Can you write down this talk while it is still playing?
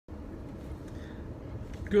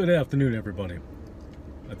Good afternoon, everybody.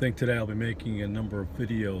 I think today I'll be making a number of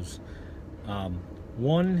videos.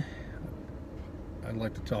 One I'd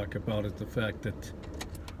like to talk about is the fact that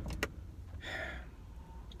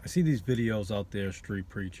I see these videos out there, street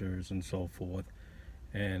preachers and so forth,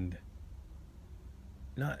 and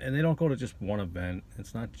they don't go to just one event.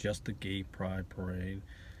 It's not just the gay pride parade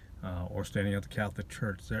or standing at the Catholic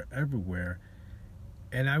Church. They're everywhere.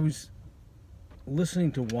 And I was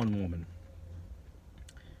listening to one woman,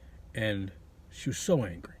 and she was so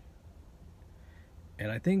angry. And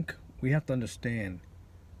I think we have to understand,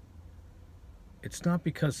 it's not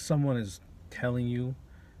because someone is telling you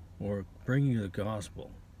or bringing you the gospel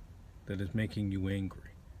that is making you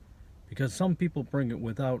angry. Because some people bring it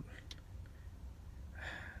without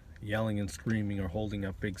yelling and screaming or holding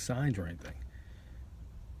up big signs or anything.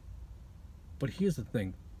 But here's the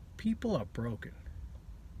thing, people are broken.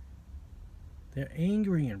 They're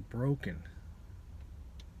angry and broken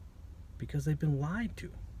because they've been lied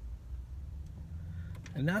to.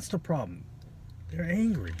 And that's the problem. They're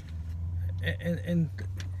angry. And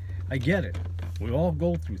I get it. We all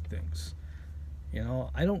go through things. You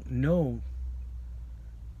know, I don't know.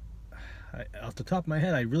 Off the top of my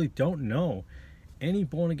head, I really don't know any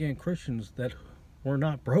born-again Christians that were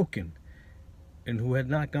not broken and who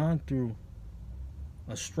had not gone through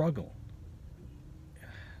a struggle.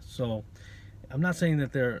 So I'm not saying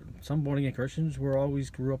that some born-again Christians were always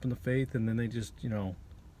grew up in the faith and then they just,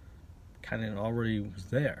 kind of already was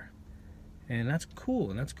there. And that's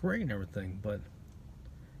cool and that's great and everything, but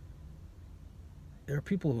there are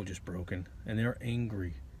people who are just broken and they're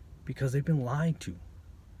angry because they've been lied to.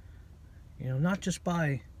 Not just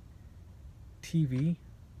by TV,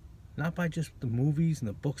 not by just the movies and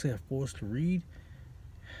the books they are forced to read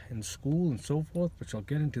in school and so forth, which I'll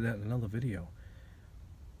get into that in another video.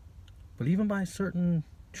 But even by certain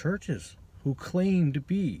churches who claim to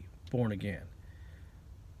be born again.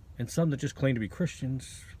 And some that just claim to be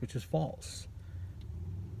Christians, which is false.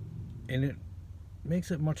 And it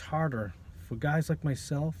makes it much harder for guys like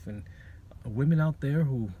myself and women out there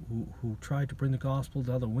who try to bring the gospel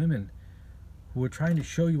to other women, who are trying to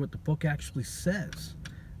show you what the book actually says,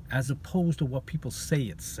 as opposed to what people say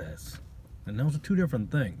it says. And those are two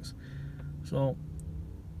different things. So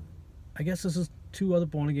I guess this is two other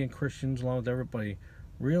born-again Christians, along with everybody,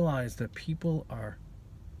 realize that people are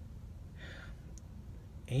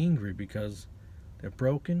angry because they're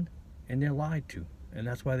broken and they're lied to, and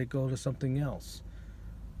that's why they go to something else.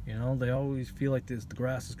 They always feel like the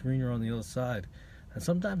grass is greener on the other side, and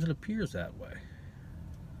sometimes it appears that way,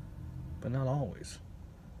 but not always.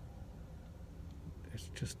 It's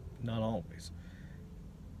just not always.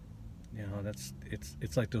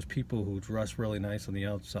 It's like those people who dress really nice on the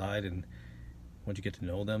outside, and once you get to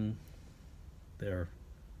know them, they're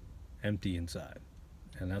empty inside.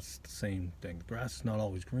 And that's the same thing. The grass is not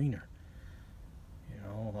always greener.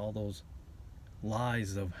 All those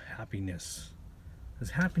lies of happiness. Because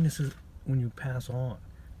happiness is when you pass on.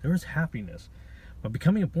 There is happiness. But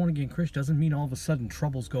becoming a born-again Christian doesn't mean all of a sudden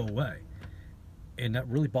troubles go away. And that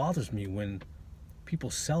really bothers me when people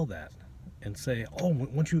sell that and say, oh,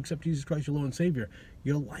 once you accept Jesus Christ, your Lord and Savior,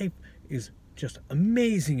 your life is just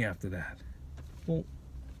amazing after that. Well,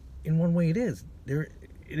 in one way it is. It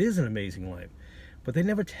is an amazing life. But they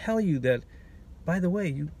never tell you that, by the way,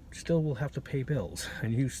 you still will have to pay bills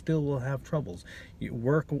and you still will have troubles. Your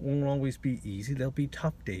work won't always be easy. There'll be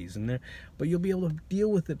tough days in there, but you'll be able to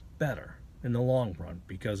deal with it better in the long run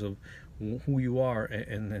because of who you are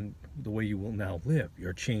and then the way you will now live.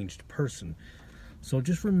 You're a changed person. So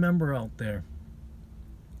just remember out there,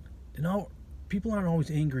 people aren't always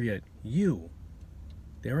angry at you.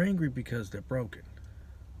 They're angry because they're broken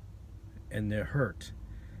and they're hurt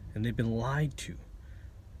and they've been lied to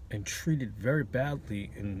and treated very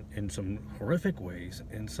badly in some horrific ways,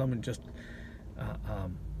 and some in just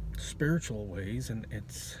spiritual ways. And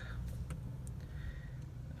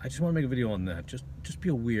I just want to make a video on that. Just be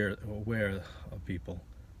aware of people.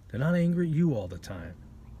 They're not angry at you all the time.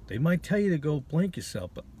 They might tell you to go blank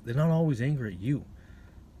yourself, but they're not always angry at you.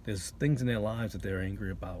 There's things in their lives that they're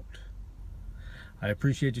angry about. I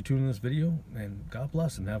appreciate you tuning in this video, and God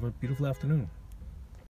bless, and have a beautiful afternoon.